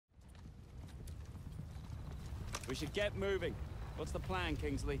We should get moving. What's the plan,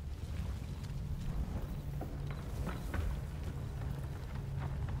 Kingsley?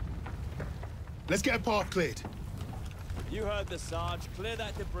 Let's get a path cleared. You heard the Sarge. Clear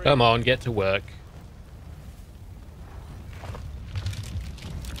that debris. Come on, get to work.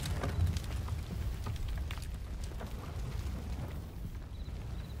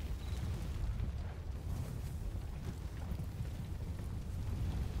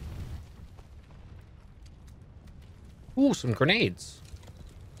 Ooh, some grenades.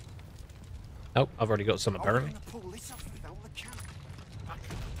 Oh, I've already got some apparently.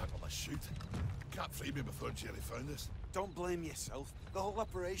 Can't free me before Jerry found us. Don't blame yourself. The whole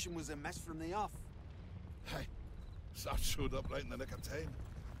operation was a mess from the off. Hey, Sarge showed up right in the nick of time.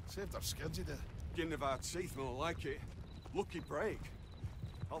 Saved our skins, he did. Getting of our teeth, and I like it. Lucky break.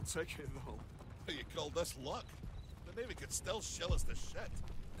 I'll take it though. You call this luck? The Navy could still shell us to shit.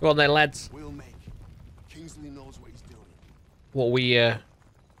 Come on then, lads. We'll make. Kingsley knows what he's doing. What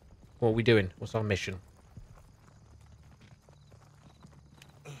are we doing? What's our mission?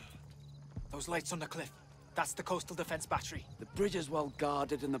 Those lights on the cliff. That's the coastal defense battery. The bridge is well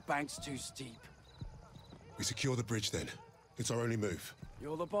guarded and the bank's too steep. We secure the bridge then. It's our only move.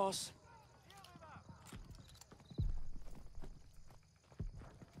 You're the boss.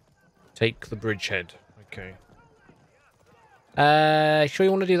 Take the bridgehead. Okay. Sure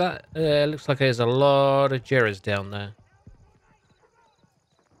you want to do that? Looks like there's a lot of Jerrys down there.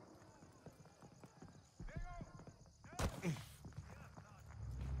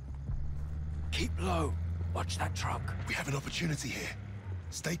 Keep low. Watch that truck. We have an opportunity here.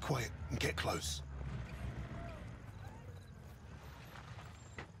 Stay quiet and get close.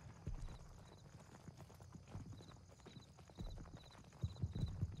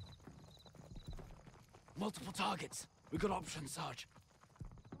 Multiple targets. We got options, Sarge.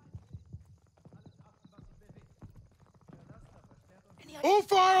 All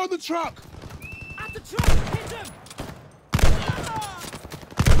fire on the truck! At the truck! Hit them!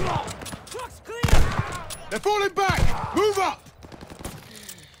 Truck's clear! They're falling back! Move up!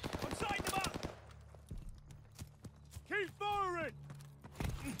 I'm sighting them up! Keep firing!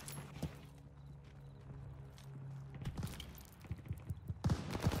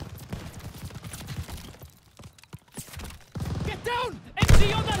 Get down!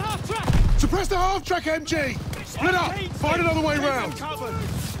 MG on that half track! Suppress the half track, MG! Split up! Find another way round! Incoming!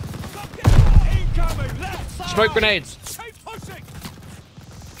 Left side! Smoke grenades! Keep pushing!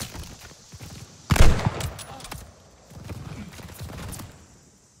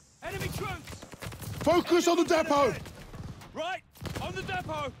 Enemy troops! Focus on the depot! Right! On the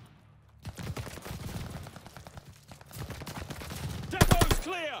depot! Depot's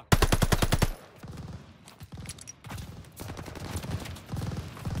clear!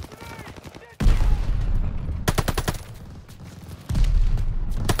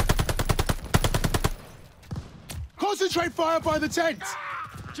 Concentrate fire by the tent!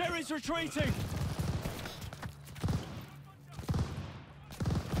 Jerry's retreating!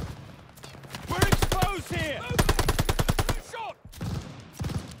 We're exposed here! Shot!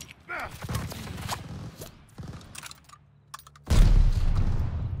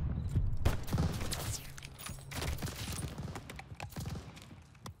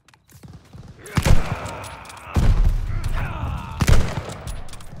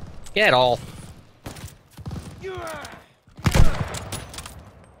 Get off.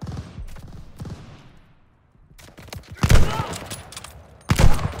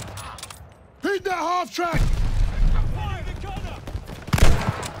 Hit that half track! Fire the gunner!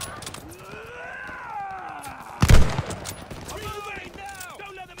 Reloading now!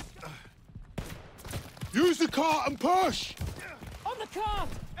 Don't let them escape! Use the cart and push! On the cart!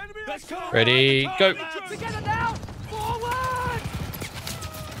 Enemy Let's go! Ready, go. Together now! Forward!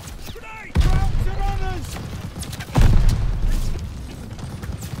 Grenade! Round to runners!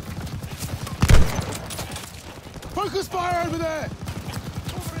 Focus fire over there!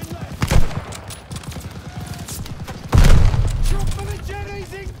 Over in left! Shot for the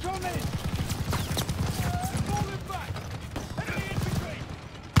Jennies incoming! Falling back! Enemy infantry!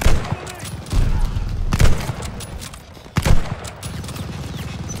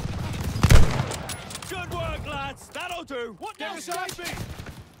 Good work, lads! That'll do! What now, Sniping?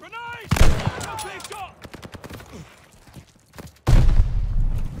 Grenade! No big shot!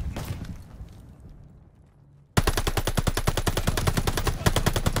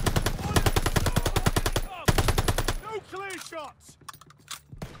 No clear shots!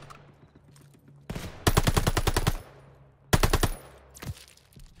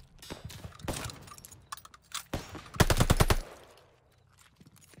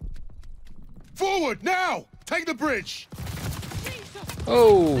 Forward, now! Take the bridge!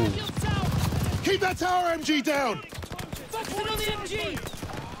 Oh! Keep that tower MG down! Focusing on the MG!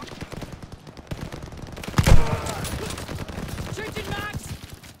 Changing mags!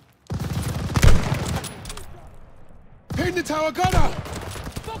 Pin the tower gunner!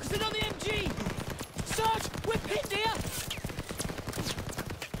 Focusing on the MG! Sarge, we're pinned here!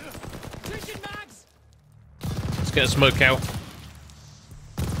 Changing mags! Let's get a smoke out.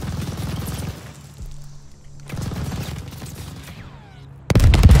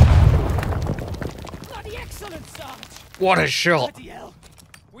 Bloody excellent, Sarge! What a shot! Bloody hell!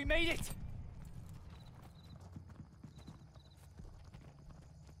 We made it!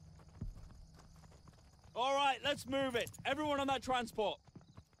 All right, let's move it. Everyone on that transport.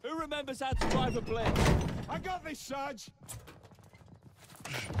 Who remembers how to drive a plane? I got this, Sarge!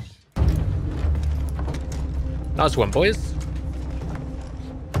 Nice one, boys.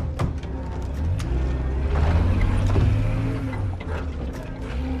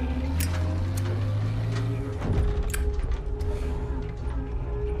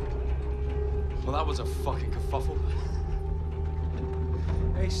 Well, that was a fucking kerfuffle.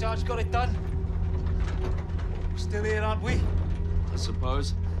 Hey, Sarge, got it done. We're still here, aren't we? I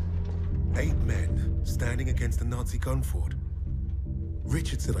suppose. 8 men standing against the Nazi gun fort.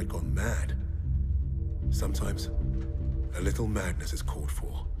 Richard said I'd gone mad. Sometimes, a little madness is called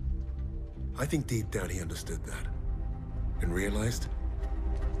for. I think deep down he understood that. And realized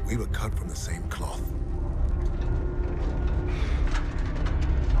we were cut from the same cloth.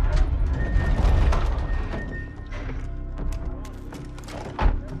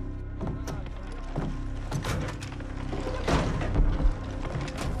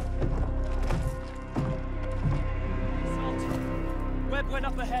 Webb went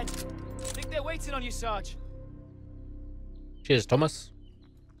up ahead. Think they're waiting on you, Sarge. Cheers, Thomas.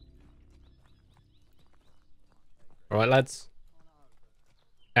 All right, lads.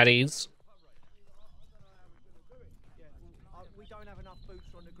 At ease. We don't have enough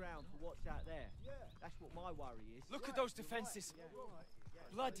boots on the ground for what's out there. That's what my worry is. Look at those defenses.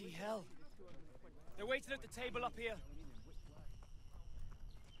 Bloody hell. They're waiting at the table up here.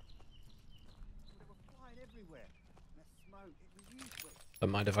 They were flying everywhere. That smoke, it was useless. Don't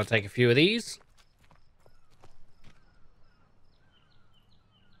mind if I take a few of these.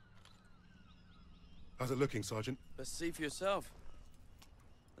 How's it looking, Sergeant? Best see for yourself.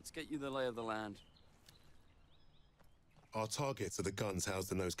 Let's get you the lay of the land. Our targets are the guns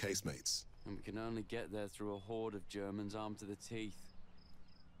housed in those casemates. And we can only get there through a horde of Germans armed to the teeth.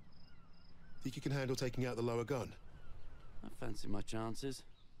 Think you can handle taking out the lower gun? I fancy my chances.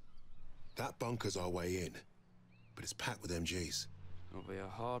 That bunker's our way in, but it's packed with MGs. It'll be a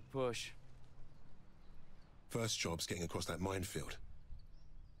hard push. First job's getting across that minefield.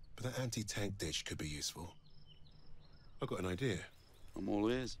 But that anti-tank ditch could be useful. I've got an idea. I'm all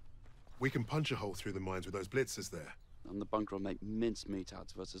ears. We can punch a hole through the mines with those blitzers there. And the bunker will make mincemeat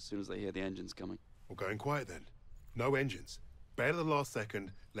out of us as soon as they hear the engines coming. We'll go in quiet then. No engines. Bail at the last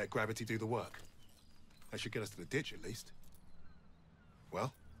second, let gravity do the work. That should get us to the ditch at least.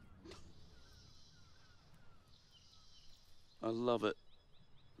 Well? I love it.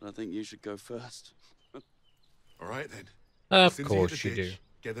 But I think you should go first. All right then. Of As soon as you hit course the you ditch, do.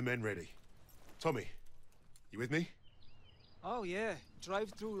 Get the men ready. Tommy, you with me? Oh, yeah.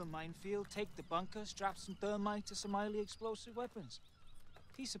 Drive through the minefield, take the bunker, strap some thermite to some highly explosive weapons.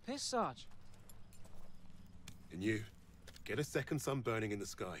 Piece of piss, Sarge. And you, get a second sun burning in the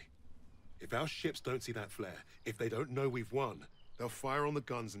sky. If our ships don't see that flare, if they don't know we've won, they'll fire on the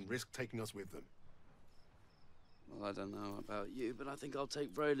guns and risk taking us with them. Well, I don't know about you, but I think I'll take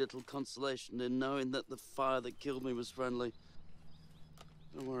very little consolation in knowing that the fire that killed me was friendly.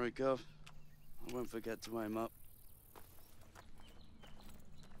 Don't worry, Gov. I won't forget to aim up.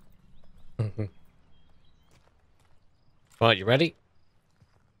 Right, you ready?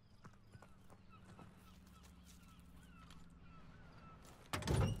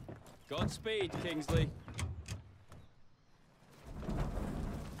 Godspeed, Kingsley.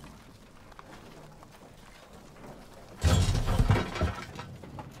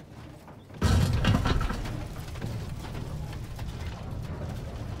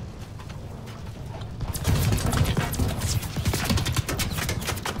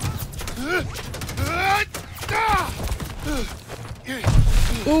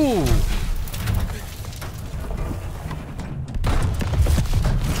 Ooh!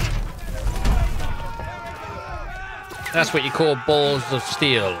 That's what you call balls of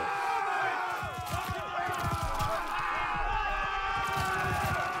steel.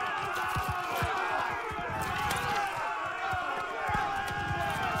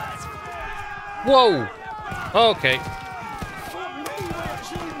 Whoa! Okay.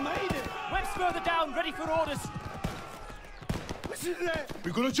 Web's further down, ready for orders. Listen there.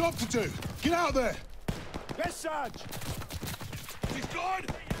 We've got a job to do. Get out there. Yes, Sarge. He's gone.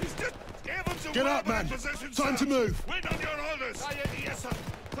 He's just Evans Get up, man. Time to move. Wait on your orders. Yes, sir.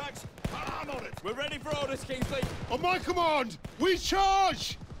 Thanks. I'm on it. We're ready for orders, Kingsley. On my command, we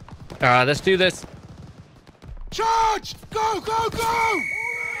charge. All right, let's do this. Charge! Go, go, go!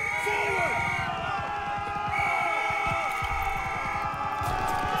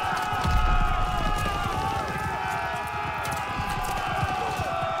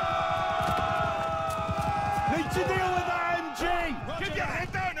 Need to deal with that MG. Get your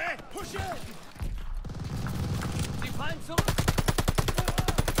head down there. Push it. You find some?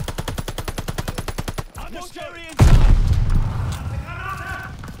 Understood.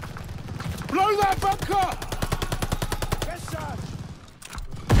 Blow that bunker! Yes, Sarge.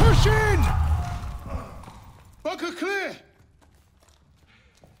 Push in! Bunker clear!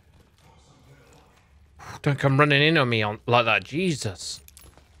 Don't come running in on me like that, Jesus.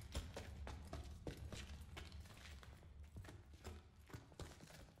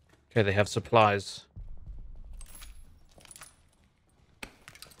 Okay, they have supplies.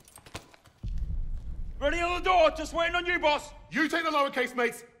 Ready on the door. Just waiting on you, boss. You take the lowercase,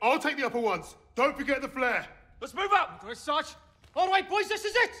 mates. I'll take the upper ones. Don't forget the flare. Let's move up. Go, Sarge. All right, boys, this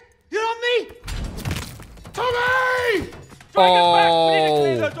is it. You're on me. Tommy! Drag it back. We need to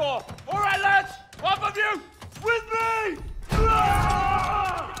clear the door. All right, lads. Up of you. With me.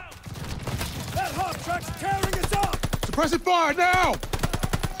 That hot truck's tearing us up. Suppressive fire now!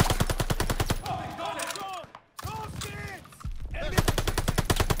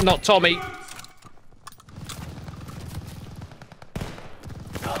 Not Tommy.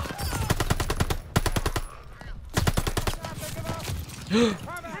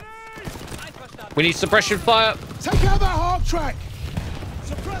 We need suppression fire. Take out that half track!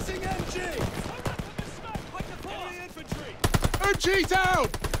 Suppressing MG. Enemy infantry. MG down!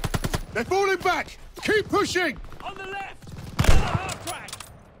 They're falling back! Keep pushing! On the left. Another half track.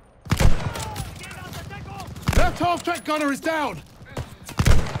 Left half track gunner is down!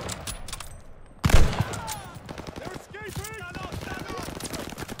 They're escaping.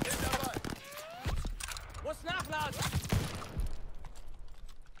 What's now, lads?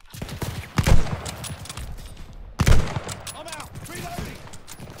 I'm out. Reloading.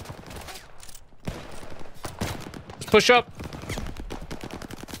 Let's push up.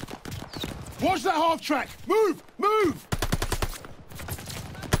 Watch that half track! Move! Move!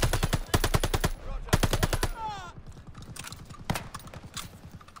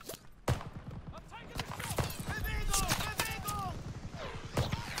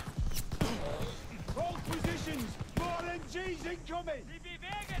 Hold positions. More MGs incoming.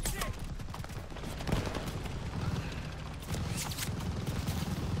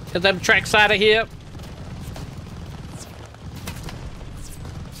 Get them tracks out of here.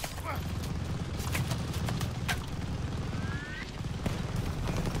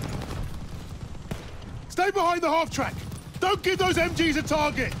 Stay behind the half track! Don't give those MGs a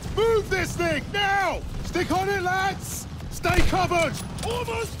target! Move this thing, now! Stick on it, lads! Stay covered!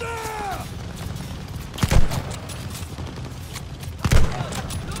 Almost there.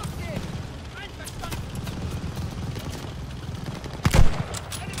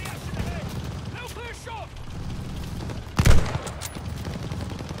 Enemy action ahead. No clear shot.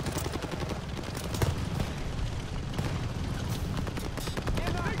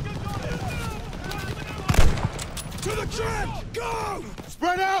 To the trench. Go.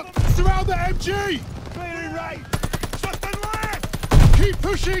 Spread out! Surround the MG! Clearing right. Just and left. Keep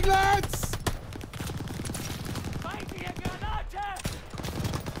pushing, lads!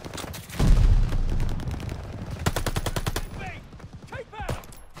 Take back.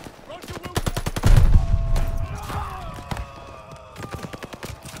 Roger, Will.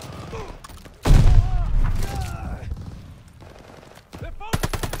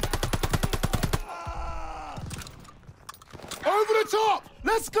 Over the top!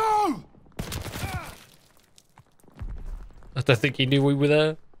 Let's go! I don't think he knew we were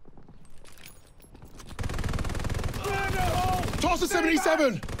there. Toss a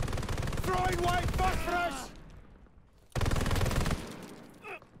 77! Throwing white phosphorus.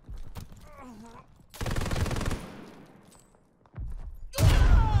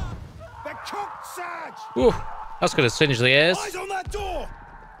 They're cooked, Sarge. Ooh, that's gonna singe the ears. Eyes on that door.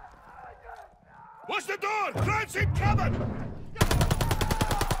 Watch the door. Clancy incoming.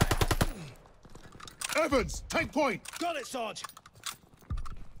 Evans, take point! Got it, Sarge.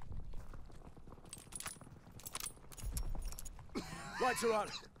 Lights are on.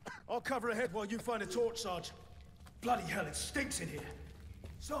 I'll cover ahead while you find a torch, Sarge. Bloody hell, it stinks in here.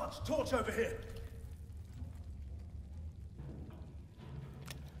 Sarge, torch over here.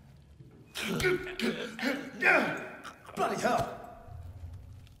 Bloody hell.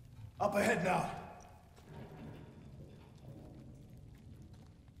 Up ahead now.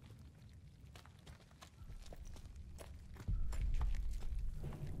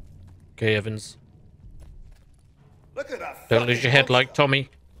 Okay, Evans. Look at that. Don't lose your head like Tommy.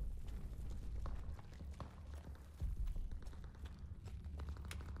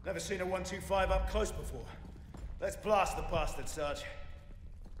 Never seen a 125 up close before. Let's blast the bastard, Sarge.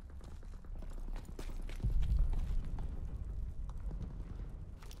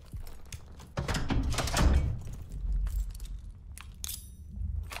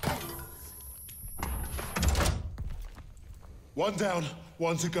 One down,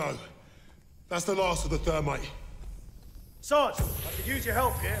 one to go. That's the last of the thermite. Sarge, I could use your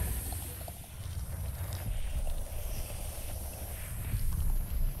help here.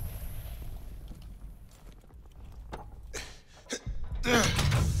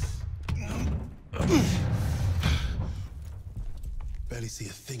 Barely see a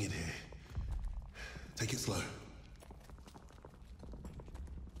thing in here. Take it slow.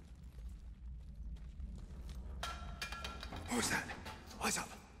 What was that? Eyes up.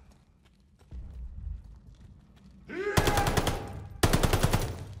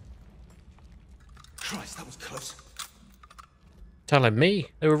 Christ, that was close. Telling me.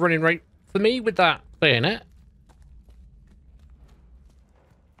 They were running right for me with that bayonet.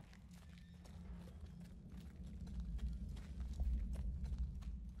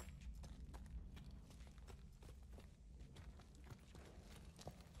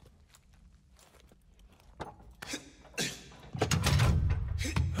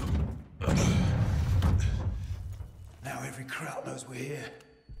 Now every crowd knows we're here.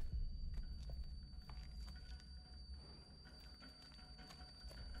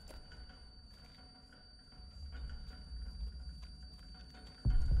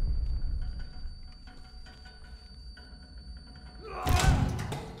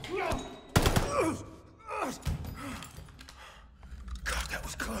 God, that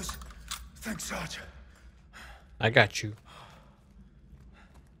was close. Thanks, Sarge. I got you.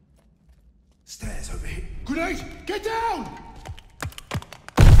 Stairs over here. Grenade! Get down!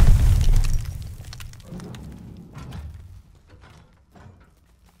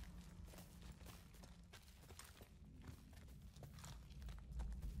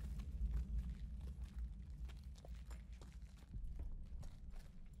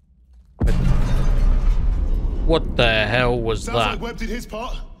 What the hell was Sounds that? like Webb did his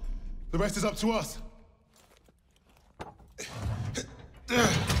part. The rest is up to us.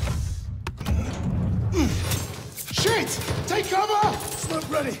 Shit! Take cover! Smoke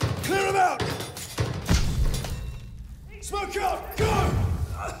ready. Clear them out. Smoke out. Go!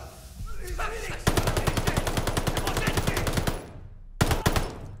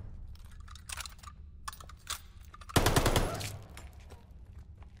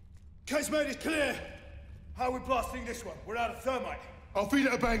 Casemate is clear. How are we blasting this one? We're out of thermite. I'll feed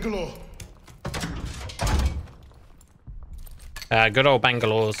it to Bangalore. Good old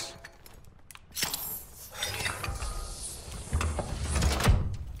Bangalore's.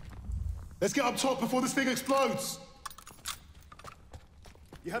 Let's get up top before this thing explodes.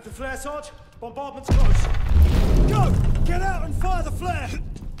 You have the flare, Sarge? Bombardment's close. Go! Get out and fire the flare!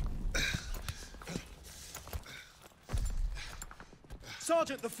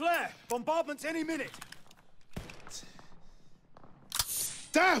 Sergeant, the flare! Bombardment's any minute!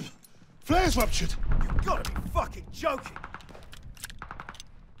 Damn! Flare's ruptured. You've got to be fucking joking!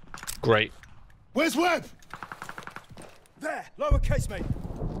 Great. Where's Webb? There! Lower casemate!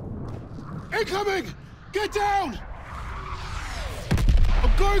 Incoming! Get down!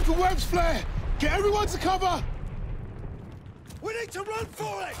 I'm going for Webb's flare! Get everyone to cover! We need to run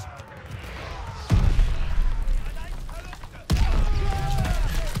for it!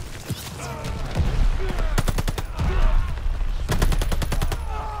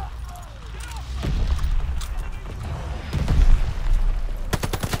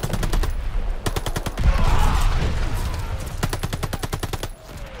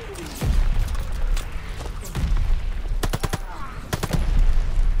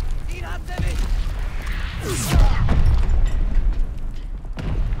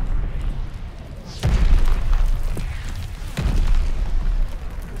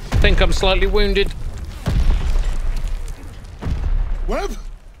 I think I'm slightly wounded. Webb?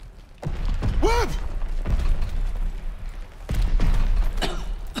 Webb!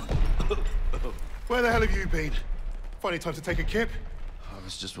 Where the hell have you been? Funny time to take a kip. I was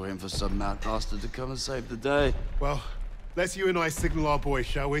was just waiting for some mad bastard to come and save the day. Well, let's you and I signal our boy,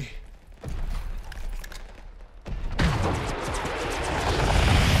 shall we?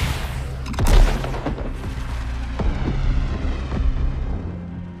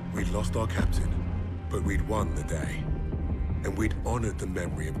 We'd lost our captain, but we'd won the day. And we'd honored the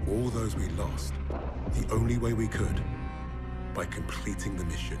memory of all those we lost, the only way we could, by completing the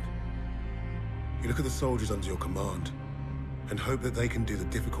mission. You look at the soldiers under your command, and hope that they can do the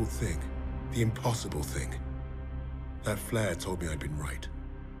difficult thing, the impossible thing. That flare told me I'd been right.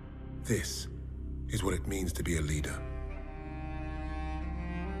 This is what it means to be a leader.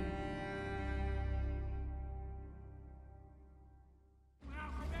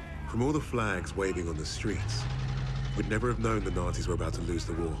 From all the flags waving on the streets, we'd never have known the Nazis were about to lose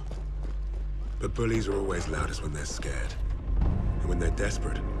the war. But bullies are always loudest when they're scared. And when they're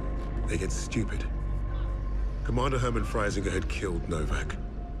desperate, they get stupid. Commander Hermann Freisinger had killed Novak.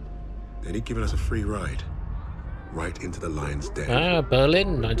 Then he'd given us a free ride. Right into the lion's den. Ah,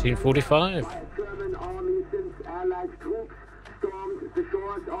 Berlin, 1945. German army since Allied troops stormed the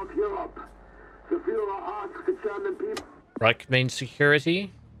shores of Europe. The Führer asked the German people... Reich main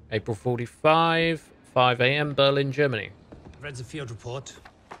security, April 45, 5 a.m. Berlin, Germany. I've read the field report.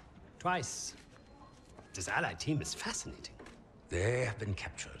 Twice. This Allied team is fascinating. They have been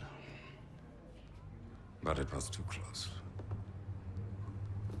captured. But it was too close.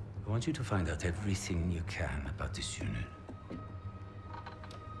 I want you to find out everything you can about this unit.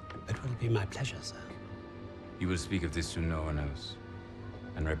 It will be my pleasure, sir. You will speak of this to no one else,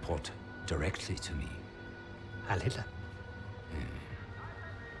 and report directly to me. Heil Hitler.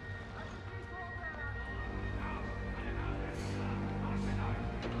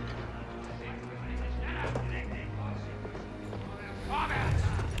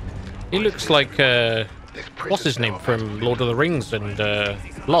 He looks like, what's his name from Lord of the Rings and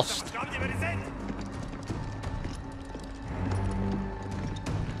Lost?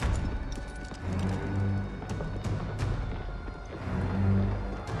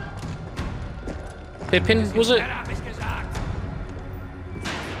 Pippin, was it?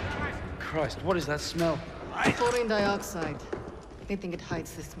 Christ, what is that smell? Chlorine dioxide. They think it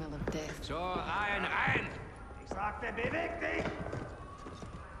hides the smell of death. So, rein! Ich sagte, beweg dich!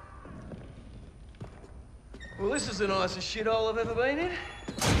 Well, this is the nicest shithole I've ever been in.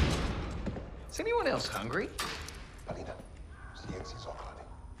 Is anyone else hungry?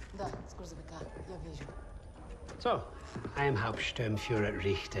 Da, scurzavika, ja wierzę. So, I am Hauptsturmführer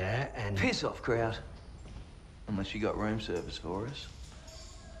Richter, and... Piss off, crowd. Unless you got room service for us.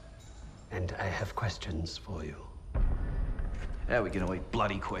 And I have questions for you. How are we gonna eat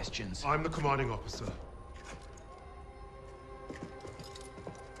bloody questions? I'm the commanding officer.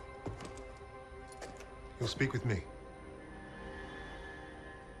 You'll speak with me.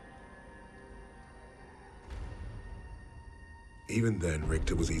 Even then,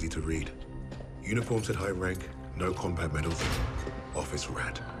 Richter was easy to read. Uniform said high rank, no combat medals, office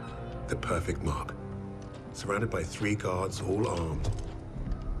rat. The perfect mark. Surrounded by 3 guards, all armed,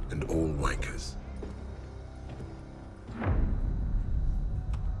 and all wankers.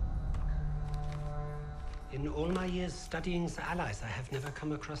 In all my years studying the Allies, I have never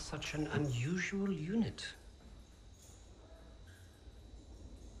come across such an unusual unit.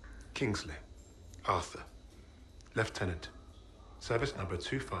 Kingsley. Arthur. Lieutenant. Service number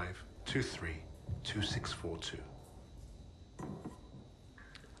 25232642.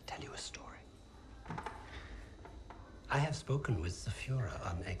 Tell you a story. I have spoken with the Führer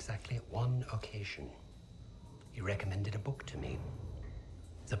on exactly one occasion. He recommended a book to me.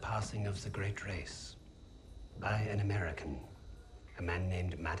 The Passing of the Great Race. By an American, a man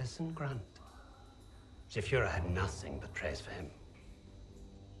named Madison Grant. The Führer had nothing but praise for him.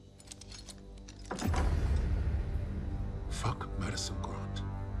 Fuck Madison Grant.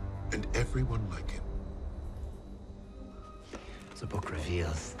 And everyone like him. The book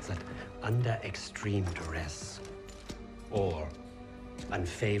reveals that under extreme duress or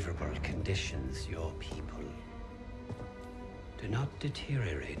unfavorable conditions, your people do not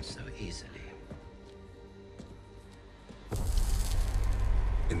deteriorate so easily.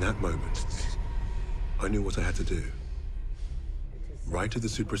 In that moment, I knew what I had to do. Right at the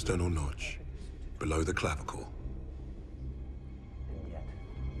suprasternal notch, below the clavicle.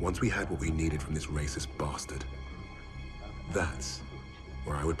 Once we had what we needed from this racist bastard, that's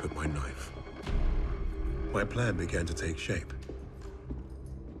where I would put my knife. My plan began to take shape.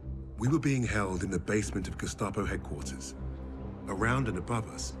 We were being held in the basement of Gestapo headquarters. Around and above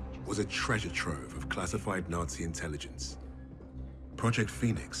us was a treasure trove of classified Nazi intelligence. Project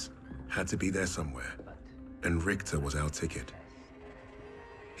Phoenix had to be there somewhere, and Richter was our ticket.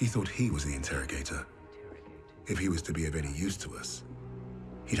 He thought he was the interrogator. If he was to be of any use to us,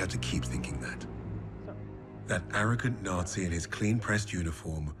 he'd have to keep thinking that. That arrogant Nazi in his clean-pressed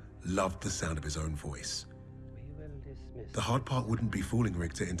uniform loved the sound of his own voice. The hard part wouldn't be fooling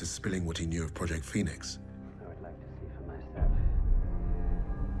Richter into spilling what he knew of Project Phoenix.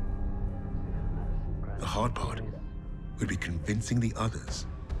 The hard part would be convincing the others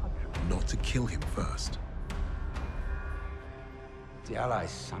not to kill him first. The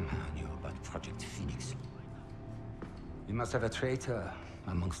Allies somehow knew about Project Phoenix. You must have a traitor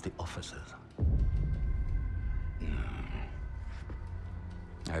amongst the officers.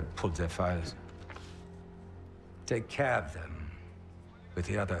 I pulled their files. Take care of them with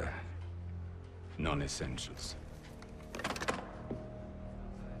the other non-essentials.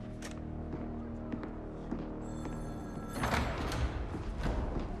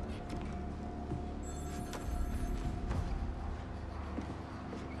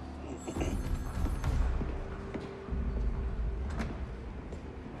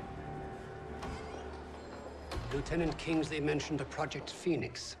 Lieutenant Kingsley mentioned a Project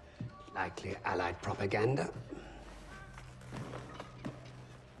Phoenix. Likely Allied propaganda.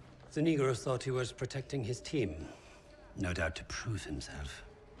 The Negro thought he was protecting his team. No doubt to prove himself.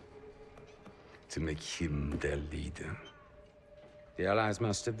 To make him their leader. The Allies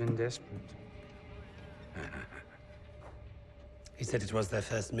must have been desperate. He said it was their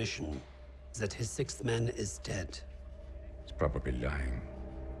first mission. That his sixth man is dead. He's probably lying.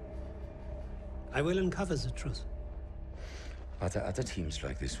 I will uncover the truth. Are there other teams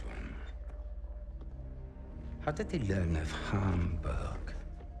like this one? How did they learn of Hamburg?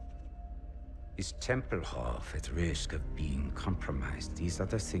 Is Tempelhof at risk of being compromised? These are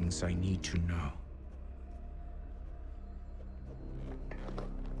the things I need to know.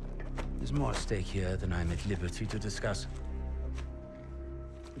 There's more at stake here than I'm at liberty to discuss.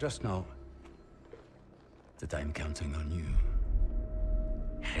 Just know that I'm counting on you,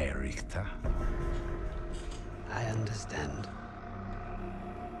 Herr Richter. I understand.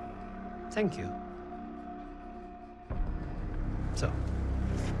 Thank you. So.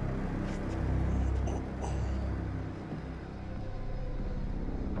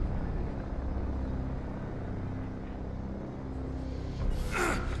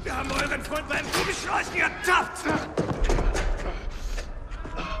 Wir haben euren Freund beim Kugelschleichen ertappt!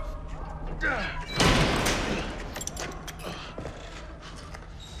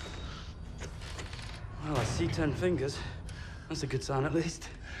 Well, I see 10 fingers. That's a good sign, at least.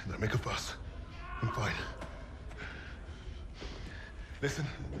 Don't make a fuss. I'm fine. Listen.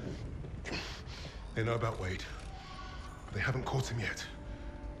 They know about Wade. They haven't caught him yet.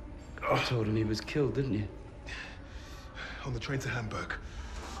 You told him he was killed, didn't you? On the train to Hamburg.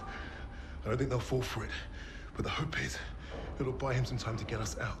 I don't think they'll fall for it. But the hope is, it'll buy him some time to get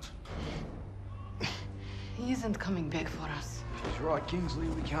us out. He isn't coming back for us. She's right, Kingsley.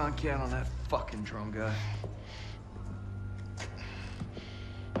 We can't count on that fucking drongo.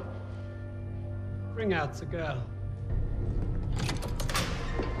 Bring out the girl.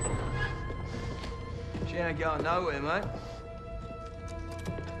 She ain't going nowhere, mate.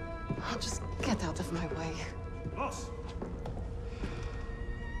 Oh, just get out of my way. Boss!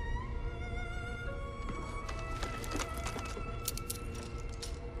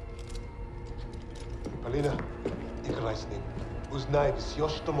 Alina, играй с ним. Узнай все,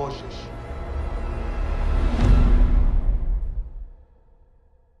 что можешь.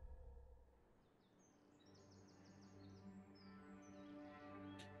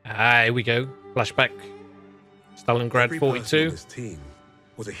 Here we go. Flashback. Stalingrad Every person 42. on this team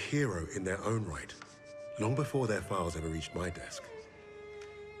was a hero in their own right, long before their files ever reached my desk.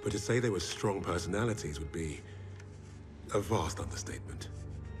 But to say they were strong personalities would be a vast understatement.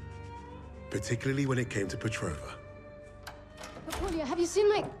 Particularly when it came to Petrova. Napoleon, have you seen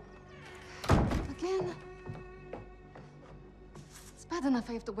my... Again? It's bad enough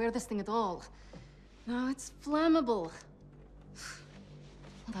I have to wear this thing at all. Now it's flammable.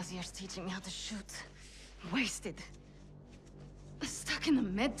 All those years teaching me how to shoot. Wasted. Stuck in a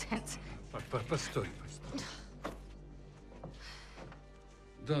med tent. Постой, постой.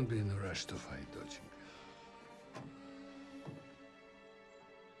 Don't be in a rush to fight, доченька.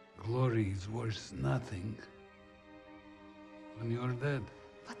 Glory is worth nothing when you're dead.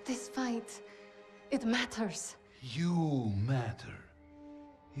 But this fight, it matters. You matter.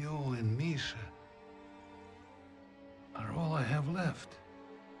 You and Misha are all I have left.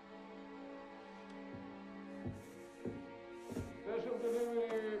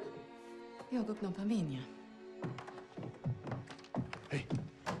 Jogok no pamięć. Hey,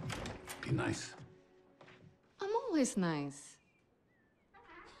 be nice. I'm always nice.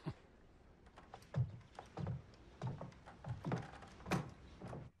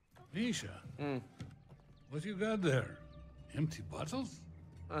 Misha, what you got there? Empty bottles?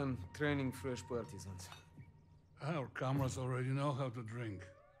 I'm training fresh partisans. Our comrades already know how to drink.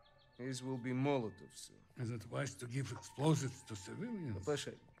 These will be Molotovs soon. Is it wise to give explosives to civilians?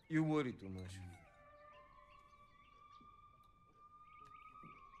 Pasha, you worry too much.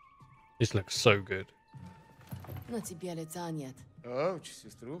 This looks so good. Ouch,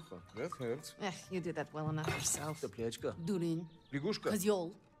 сеструха, that hurts. You did that well enough yourself. Топлячка. Durin. Лягушка.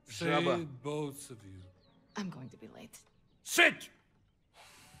 Козёл. Say it, both of you. I'm going to be late. Sit!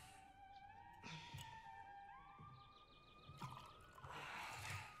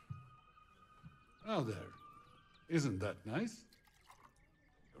 Now there. Isn't that nice?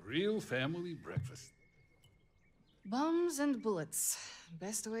 A real family breakfast. Bombs and bullets.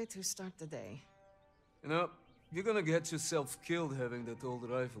 Best way to start the day. You know, you're gonna get yourself killed having that old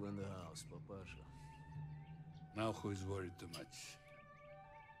rifle in the house, Papasha. Now who is worried too much?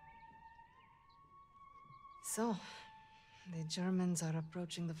 So, the Germans are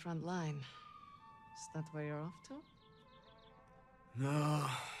approaching the front line. Is that where you're off to? No,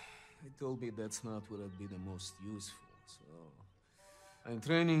 they told me that's not where I'd be the most useful, so... I'm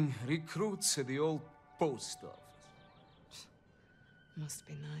training recruits at the old post office. Must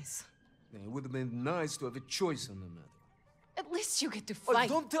be nice. It would have been nice to have a choice on the matter. At least you get to Oh, fight.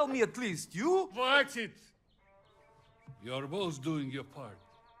 don't tell me at least, you? Watch it! You're both doing your part.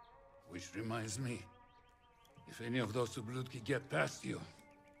 Which reminds me, if any of those Ubludki get past you,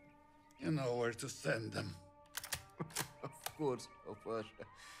 you know where to send them. Of course, Papasha.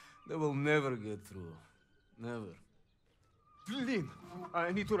 They will never get through. Never. Blin!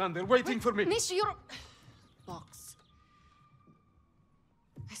 I need to run. They're waiting for me. Misha, you're... Box.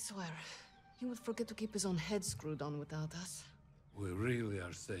 I swear, he would forget to keep his own head screwed on without us. We really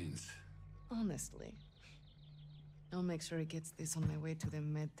are saints. Honestly. I'll make sure he gets this on my way to the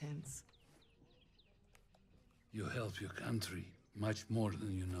med tents. You help your country much more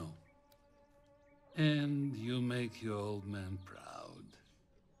than you know. And you make your old man proud.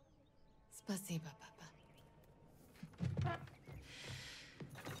 Spasiba, Papa.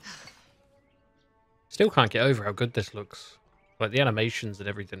 Still can't get over how good this looks. Like the animations and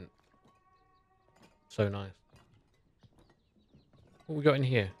everything. So nice. What we got in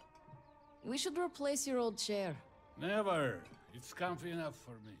here? We should replace your old chair. Never. It's comfy enough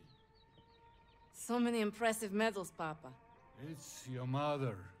for me. So many impressive medals, Papa. It's your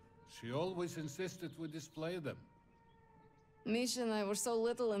mother. She always insisted we display them. Misha and I were so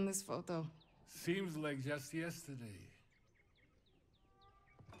little in this photo. Seems like just yesterday.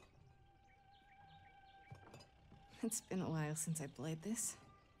 It's been a while since I played this.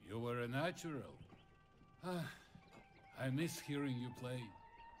 You were a natural. I miss hearing you play.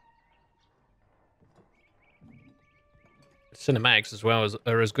 Cinematics as well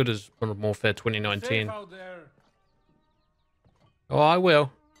are as good as Modern Warfare 2019. Safe out there. Oh, I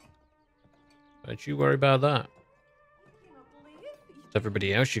will. Don't you worry about that. It's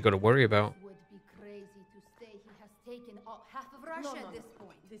everybody else you got to worry about. Would be crazy to say he has taken half of Russia at this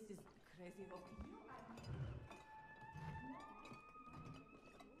point. This is crazy.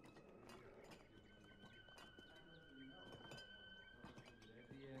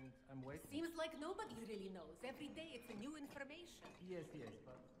 Seems like nobody really knows. Every day it's a new information. Yes,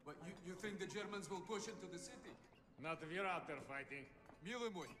 but you think the Germans will push into the city? Not if you're out there fighting.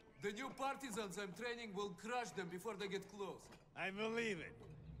 Mилый мой, the new partisans I'm training will crush them before they get close. I believe it.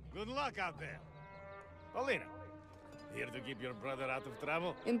 Good luck out there. Paulina, here to keep your brother out of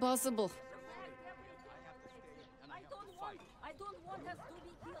trouble? Impossible. I don't want us to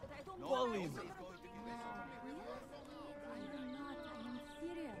be killed. I don't Paulina.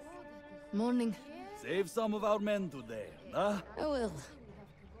 Morning. Save some of our men today, huh? I will.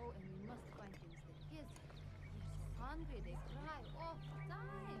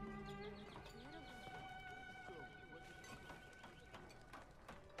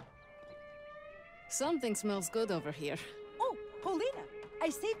 Something smells good over here. Oh, Paulina, I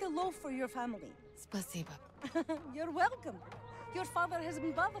saved a loaf for your family. Spasiba. You're welcome. Your father has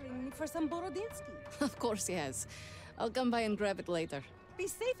been bothering me for some Borodinsky. Of course he has. I'll come by and grab it later. Be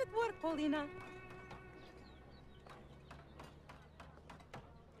safe at work, Paulina.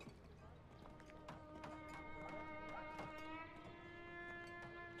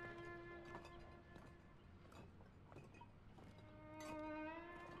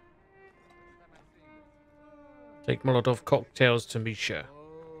 Take Molotov cocktails to Misha.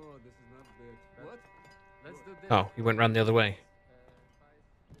 Oh, this is not bad. What? Let's do this. Oh, he went round the other way.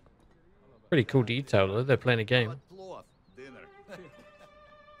 Pretty cool detail though. They're playing a game. Dinner.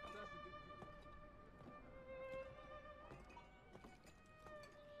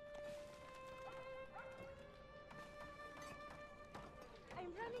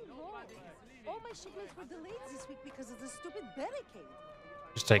 wrong. All my shipments were delayed this week because of the stupid barricade.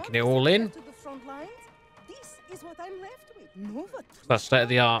 Just taking it all in. To the front lines, this is what I'm left with. Nova. That's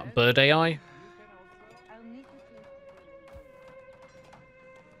state-of-the-art bird AI. I'll meet with you.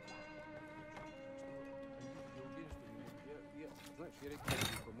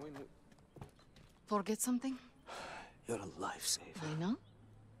 Forget something? You're a lifesaver. I know.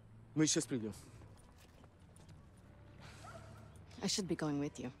 Мы сейчас придем. I should be going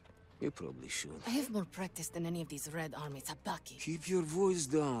with you. You probably should. I have more practice than any of these Red Army tabaki. Keep your voice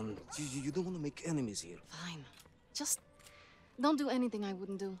down. You don't want to make enemies here. Fine. Just don't do anything I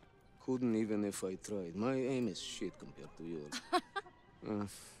wouldn't do. Couldn't even if I tried. My aim is shit compared to yours.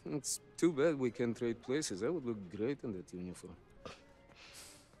 It's too bad we can't trade places. I would look great in that uniform.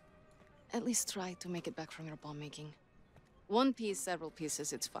 At least try to make it back from your bomb making. One piece, several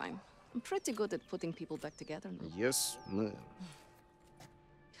pieces, it's fine. I'm pretty good at putting people back together now. Yes, ma'am.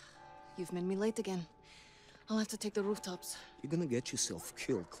 You've made me late again. I'll have to take the rooftops. You're gonna get yourself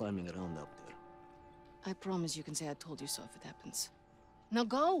killed climbing around up there. I promise you can say I told you so if it happens. Now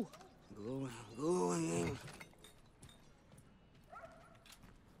go! Going.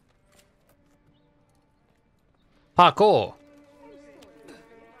 Parkour.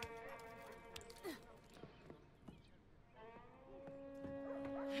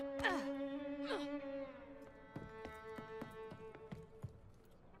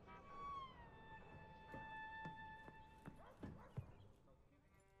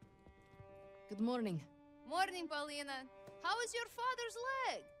 Good morning. Morning, Paulina. How is your father's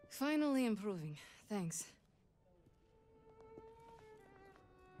leg? Finally improving. Thanks.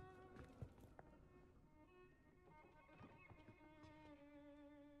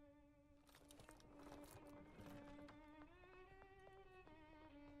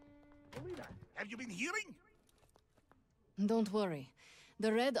 Have you been hearing? Don't worry.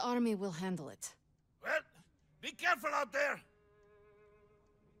 The Red Army will handle it. Well, be careful out there.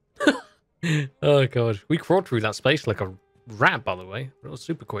 Oh god, we crawled through that space like a rat, by the way. It was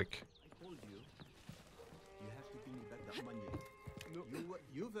super quick.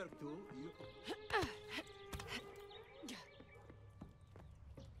 You work too.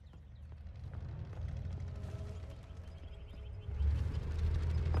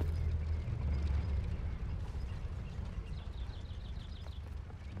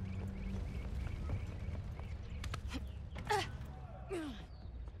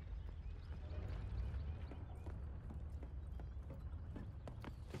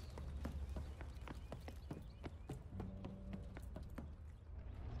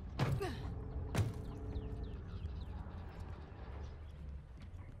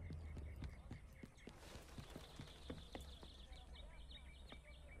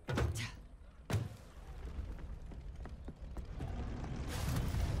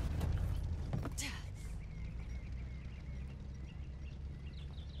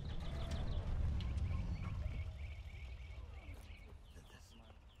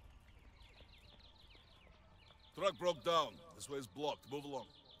 Truck broke down. This way is blocked. Move along.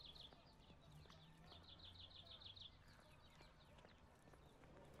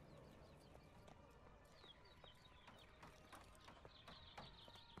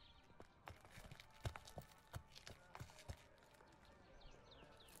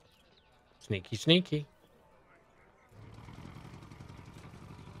 Sneaky, sneaky.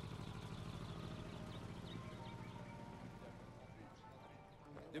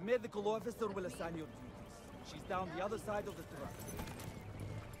 The medical officer will assign your duties. She's down the other side of the truck.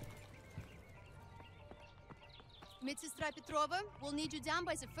 Medsestra Petrova, we'll need you down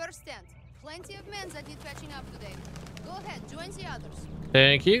by the first stand. Plenty of men that need patching up today. Go ahead, join the others.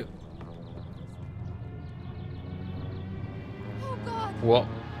 Thank you. Oh god! What?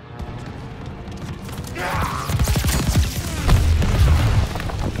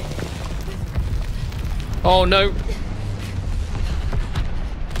 Oh no!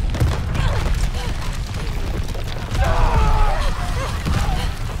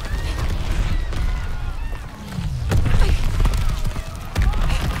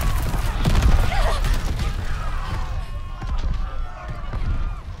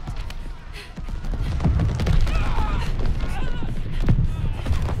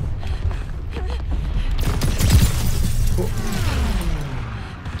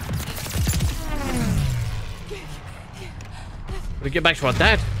 We get back to our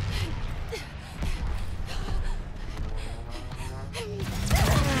dad.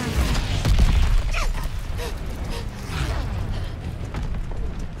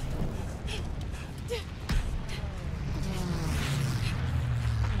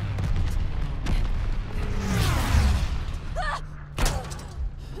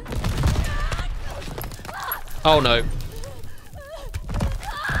 Oh no.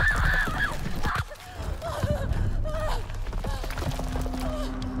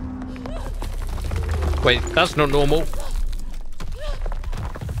 Wait, that's not normal.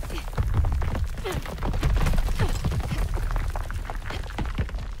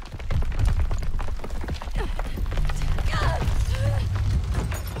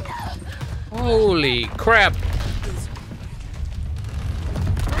 Holy crap.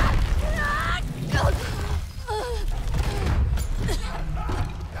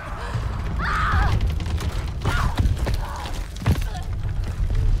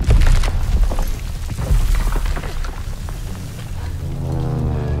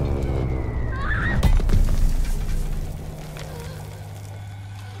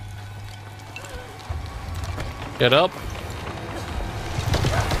 Get up.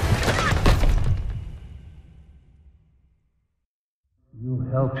 You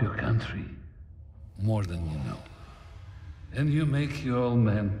help your country more than you know. And you make your old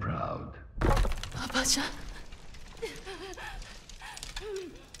man proud. Papacha.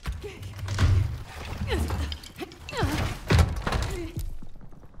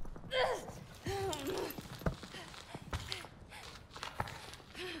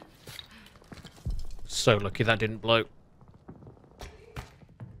 So lucky that didn't blow.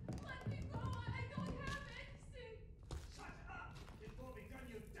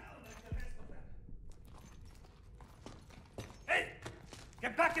 Hey!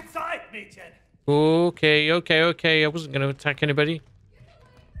 Get back inside, Mädchen! Okay. I wasn't going to attack anybody.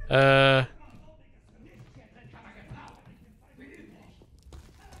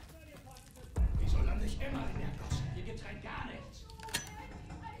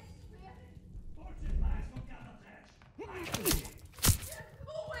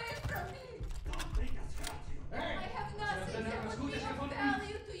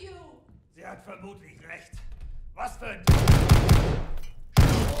 Sie hat vermutlich recht. Was für ein...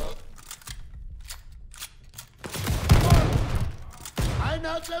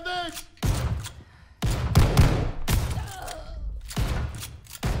 Einer erwischt!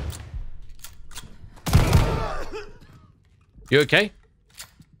 You okay?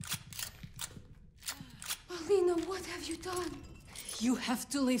 Alina, what have you done? You have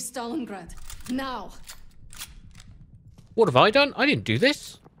to leave Stalingrad. Now. What have I done? I didn't do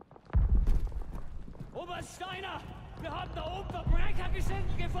this. Oberst Steiner! Wir haben da oben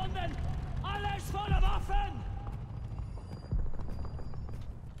Verbrechergesindel gefunden! Alles voller Waffen!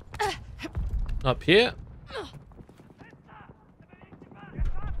 Up here.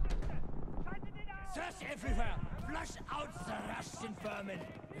 Search everywhere! Flush out the Russian vermin!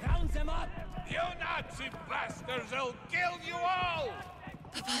 Round them up! You Nazi bastards! I'll kill you all!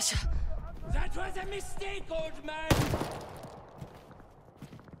 Papacha. That was a mistake, old man!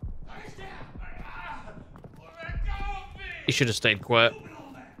 He should have stayed quiet.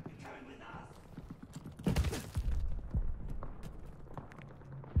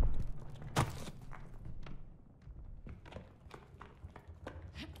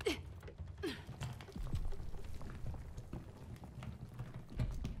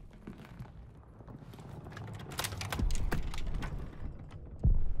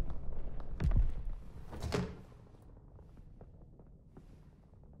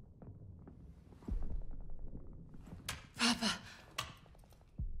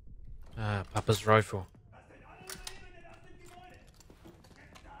 Papa's rifle.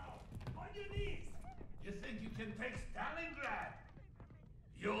 You think you can take Stalingrad?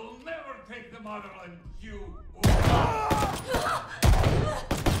 You'll never take the motherland, you...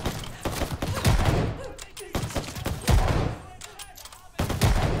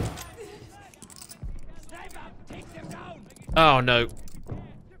 Oh no.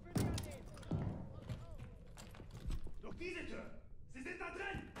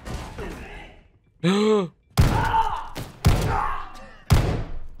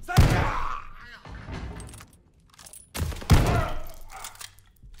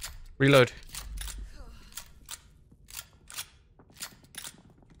 Reload.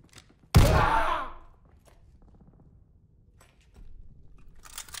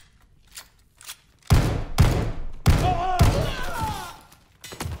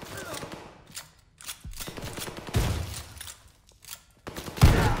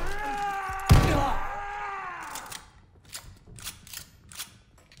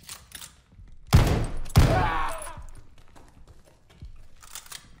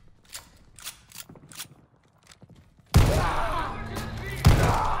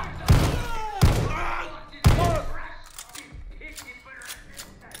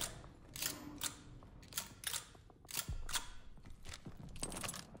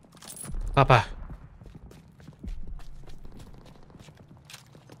 Papa.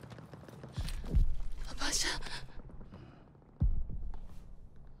 Pasha.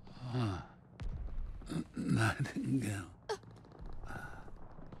 Nightingale.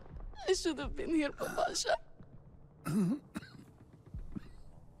 I should have been here, Papasha.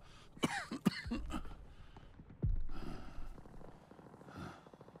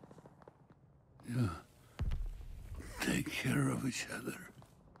 You take care of each other.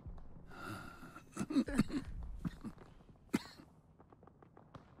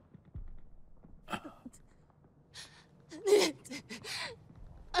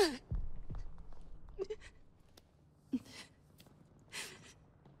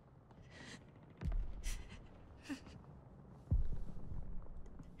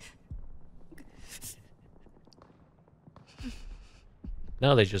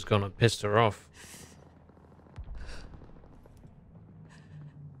 Now they're just gonna piss her off.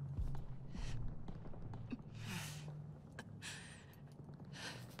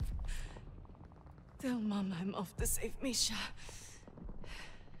 Tell Mom I'm off to save Misha.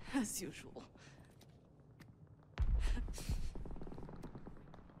 As usual.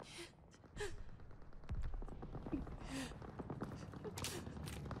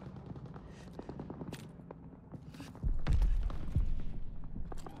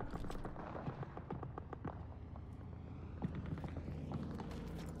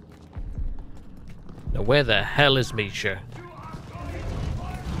 Now where the hell is Misha?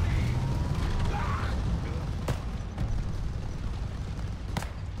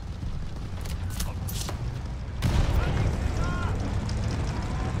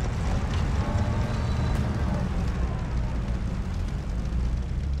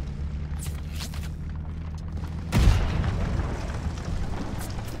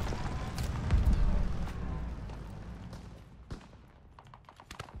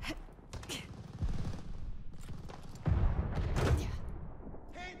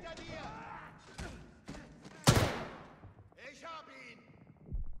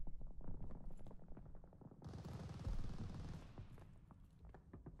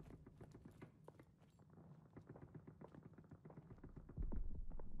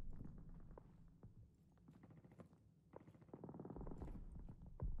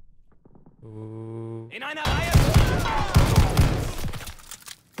 In einer Reihe!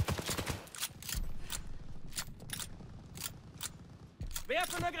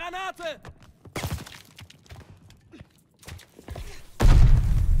 Werfe eine Granate!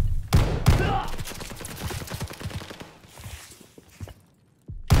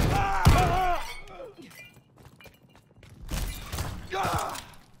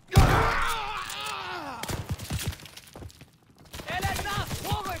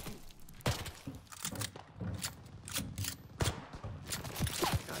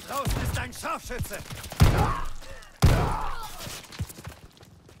 Scharfschütze!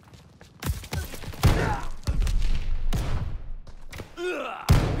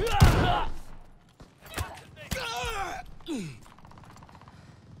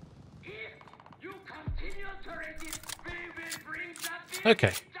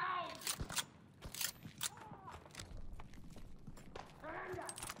 Okay.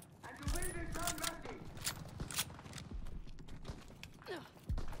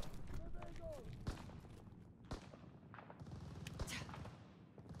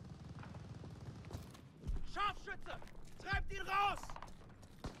 Scharfschütze! Treibt ihn raus!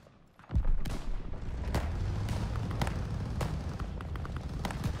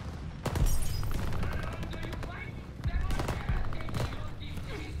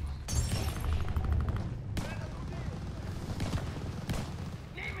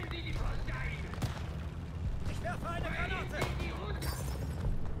 Nehmen Sie die Post ein! Ich werfe eine Granate!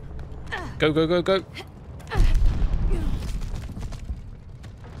 Go, go, go, go!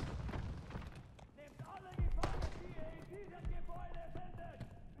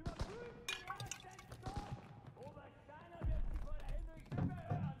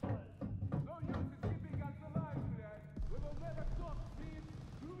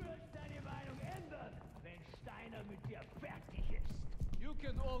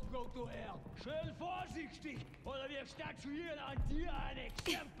 Schön vorsichtig, oder wir statuieren an dir ein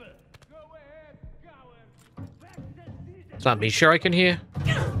Exempel. Go ahead, coward. Is that Misha I can hear?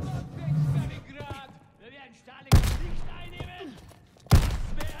 Wir werden Stalins nicht einnehmen.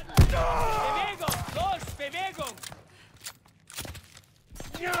 Bewegung, los, Bewegung.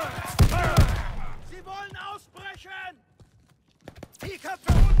 Sie wollen ausbrechen. Die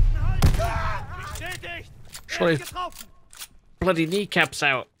Köpfe unten halten. Bestätigt. Shot his bloody kneecaps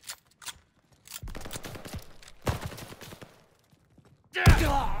out.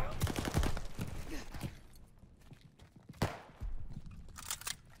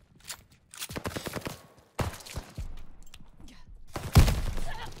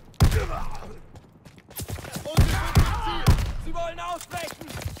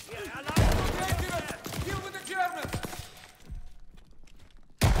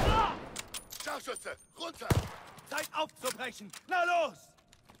 Scharfschütze! Runter! Zeit aufzubrechen! Na los!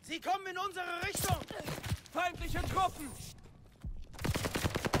 Sie kommen in unsere Richtung! Feindliche Truppen!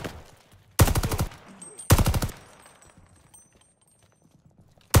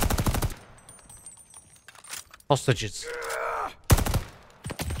 Hostages.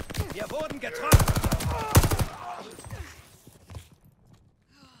 Wir wurden getroffen!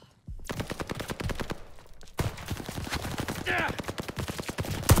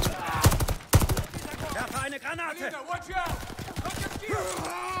 Werfe eine Granate! Watch out!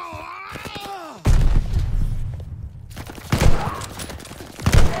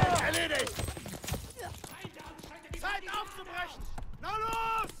 Erledigt! Zeit aufzubrechen! Na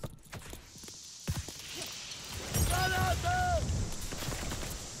los! Granate!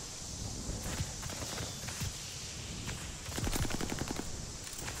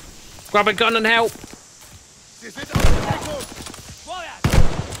 Grab a gun and help. Sie sind auf der Deckung! Vorwärts!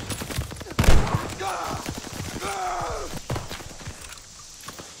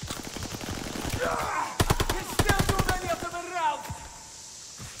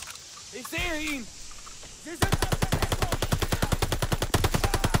 Ich sehe ihn! Sie sind auf der Deckung!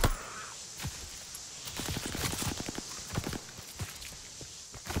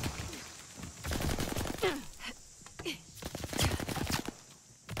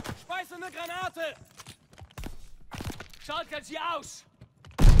 Schmeiß eine Granate! Schaltet sie aus!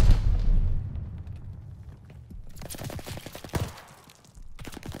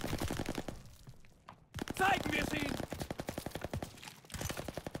 Zeigen wir es ihnen!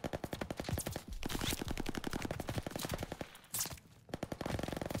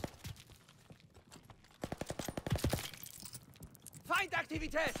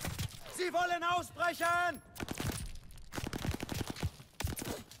 Feindaktivität! Sie wollen ausbrechen!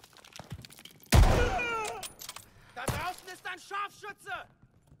 Da draußen ist ein Scharfschütze!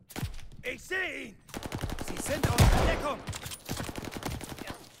 Ich sehe ihn! Sie sind aus der Deckung!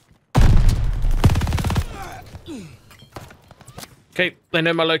 Okay, they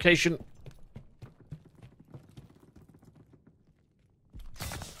know my location.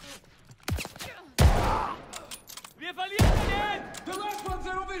 Wir verlieren den! The last ones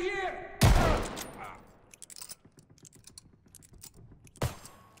are over here!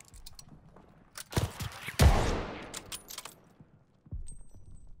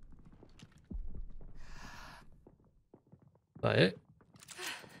 That it?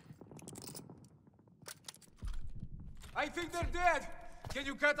 I think they're dead! Can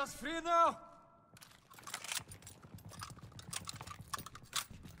you cut us free now?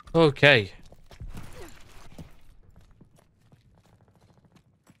 Okay.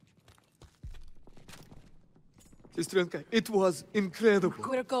 Sestrenka, it was incredible.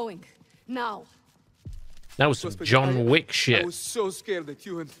 We're going. Now. That was some John Wick shit. I was so scared that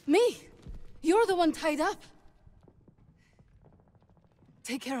you and... Me? You're the one tied up.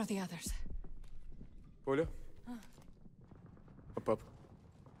 Take care of the others. Оля? Papa?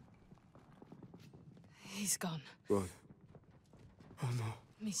 He's gone. Gone. Oh no.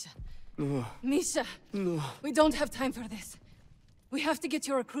 Misha. No. Misha! No. We don't have time for this. We have to get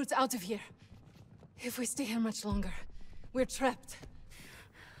your recruits out of here. If we stay here much longer, we're trapped.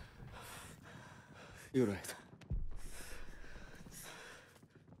 You're right.